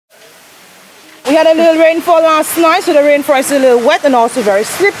We had a little rainfall last night, so the rainforest is a little wet and also very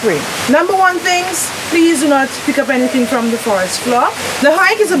slippery. Number one things, please do not pick up anything from the forest floor. The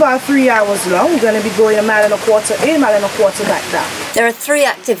hike is about 3 hours long. We're going to be going 1.25 miles in, 1.25 miles back down. There are 3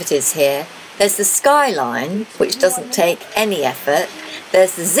 activities here. There's the skyline, which doesn't take any effort.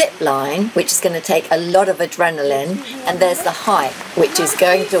 There's the zip line, which is going to take a lot of adrenaline. And there's the hike, which is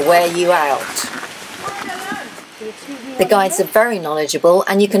going to wear you out. The guides are very knowledgeable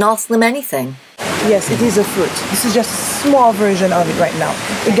and you can ask them anything. Yes, it is a fruit. This is just a small version of it right now.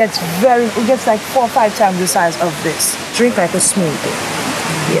 It gets like 4 or 5 times the size of this. Drink like a smoothie.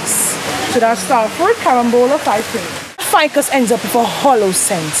 Yes. So that's star fruit, carambola, 5 cream. Ficus ends up with a hollow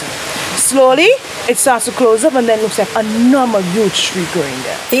center. Slowly, it starts to close up and then looks like a normal huge tree growing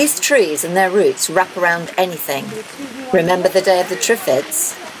there. These trees and their roots wrap around anything. Remember the day of the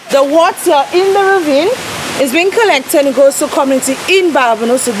Triffids? The water in the ravine is being collected and goes to community in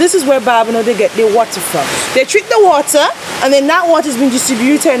Barbano. So this is where Barbano they get their water from. They treat the water and then that water is being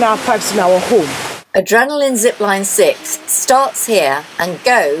distributed in our pipes in our home. Adrenaline Zipline 6 starts here and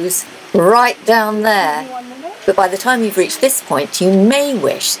goes right down there. But by the time you've reached this point, you may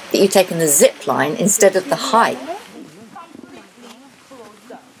wish that you'd taken the zip line instead of the hike.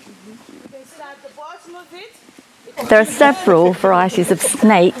 There are several varieties of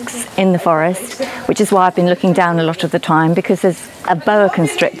snakes in the forest, which is why I've been looking down a lot of the time, because there's a boa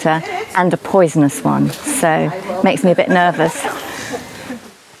constrictor and a poisonous one, so it makes me a bit nervous.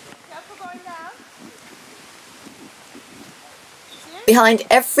 Behind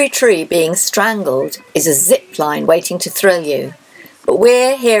every tree being strangled is a zip line waiting to thrill you. But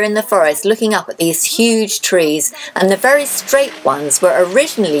we're here in the forest looking up at these huge trees, and the very straight ones were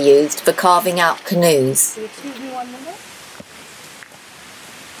originally used for carving out canoes.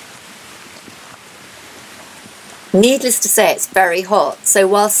 Needless to say, it's very hot, so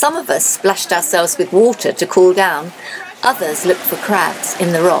while some of us splashed ourselves with water to cool down, others looked for crabs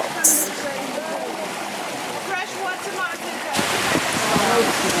in the rocks.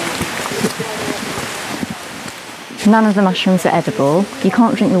 None of the mushrooms are edible. You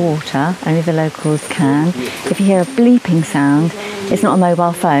can't drink the water, only the locals can. If you hear a bleeping sound, it's not a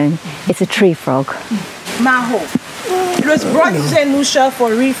mobile phone, it's a tree frog. Maho. It was brought to St. Lucia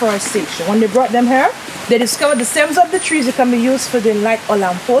for reforestation. When they brought them here, they discovered the stems of the trees that can be used for the light or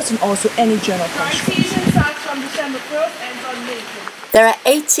lampposts and also any general function. There are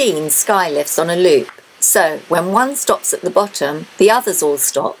 18 sky lifts on a loop, so when one stops at the bottom, the others all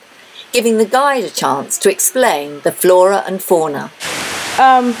stop, giving the guide a chance to explain the flora and fauna.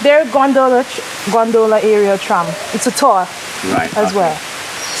 They're gondola area tram. It's a tour as well.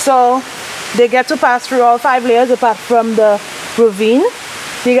 So they get to pass through all 5 layers apart from the ravine.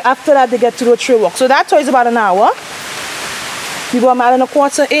 After that, they get to do a trail walk. So that tour is about an hour. You go 1.25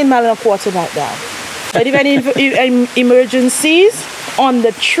 miles in, 1.25 miles back down. But if any emergencies on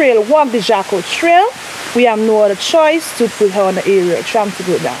the trail walk, the Jaquot trail, we have no other choice to put her on the area tram to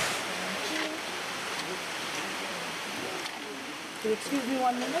go down. Excuse me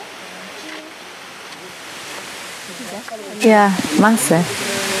 1 minute. Yeah, massive.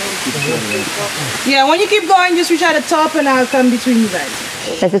 Yeah, when you keep going, just reach at the top and I'll come between you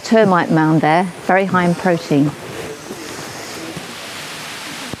guys. There's a termite mound there, very high in protein.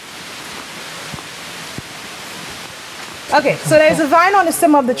 Okay, so there's a vine on the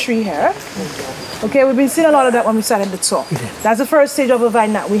stem of the tree here. Okay, we've been seeing a lot of that when we started the tour. That's the first stage of a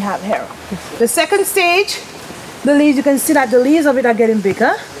vine that we have here. The second stage, the leaves, you can see that the leaves of it are getting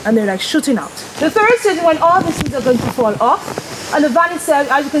bigger and they're like shooting out. The third stage is when all the seeds are going to fall off and the vine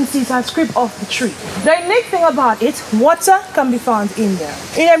itself, as you can see, is a scrape off the tree. The unique thing about it, water can be found in there.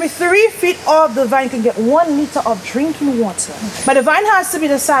 In every 3 feet of the vine, you can get 1 liter of drinking water. But the vine has to be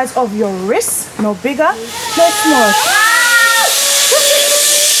the size of your wrist, no bigger, no smaller.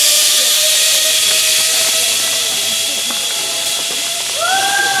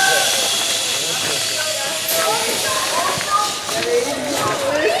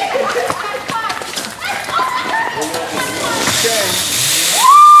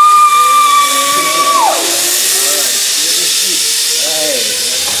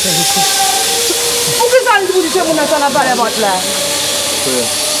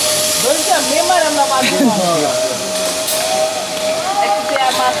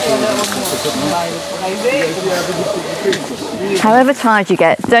 However tired you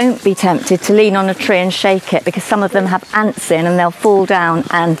get, don't be tempted to lean on a tree and shake it, because some of them have ants in and they'll fall down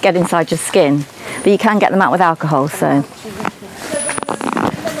and get inside your skin. But you can get them out with alcohol, so.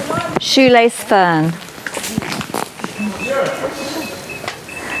 Shoelace fern.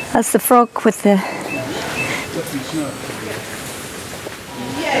 That's the frog with the...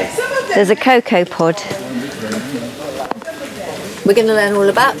 Yeah, some of There's a cocoa pod. We're going to learn all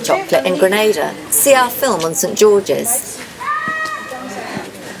about chocolate in Grenada. See our film on St George's.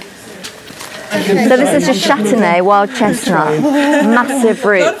 So this is just Chardonnay, wild chestnut, massive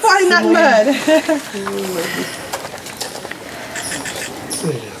roots. Don't fall in that mud.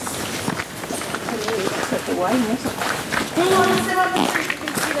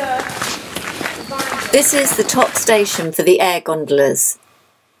 This is the top station for the air gondolas.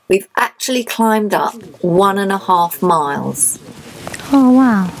 We've actually climbed up 1.5 miles. Oh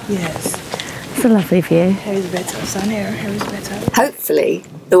wow. Yes. It's a lovely view. Here is better, son. Here is better. Hopefully,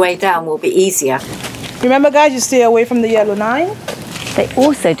 the way down will be easier. Remember, guys, you stay away from the yellow line. They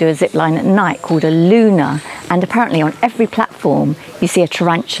also do a zip line at night called a luna, and apparently on every platform you see a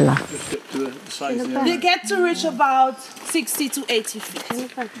tarantula. They get to reach about 60 to 80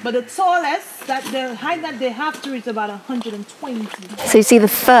 feet. But the tallest, the height that they have to reach about 120. So you see the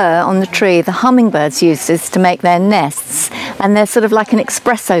fur on the tree, the hummingbirds use this to make their nests, and they're sort of like an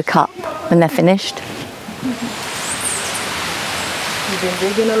espresso cup when they're finished. You've been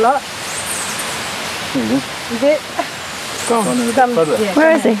digging a lot. Is it?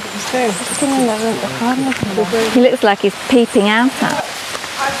 Where is he? He looks like he's peeping out at us.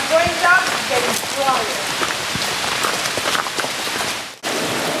 I'm going down, getting stronger.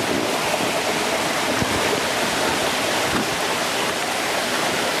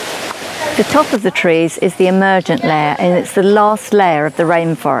 The top of the trees is the emergent layer, and it's the last layer of the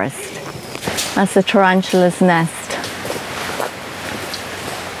rainforest. That's the tarantula's nest.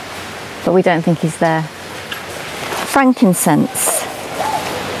 But we don't think he's there. Frankincense.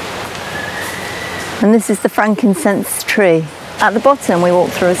 And this is the frankincense tree. At the bottom we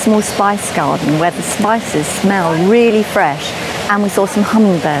walked through a small spice garden where the spices smell really fresh, and we saw some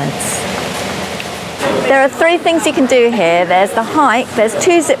hummingbirds. There are 3 things you can do here. There's the hike, there's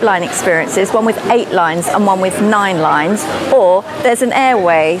 2 zip line experiences, one with 8 lines and one with 9 lines, or there's an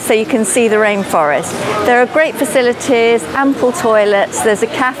airway so you can see the rainforest. There are great facilities, ample toilets, there's a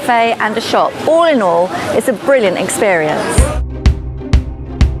cafe and a shop. All in all, it's a brilliant experience.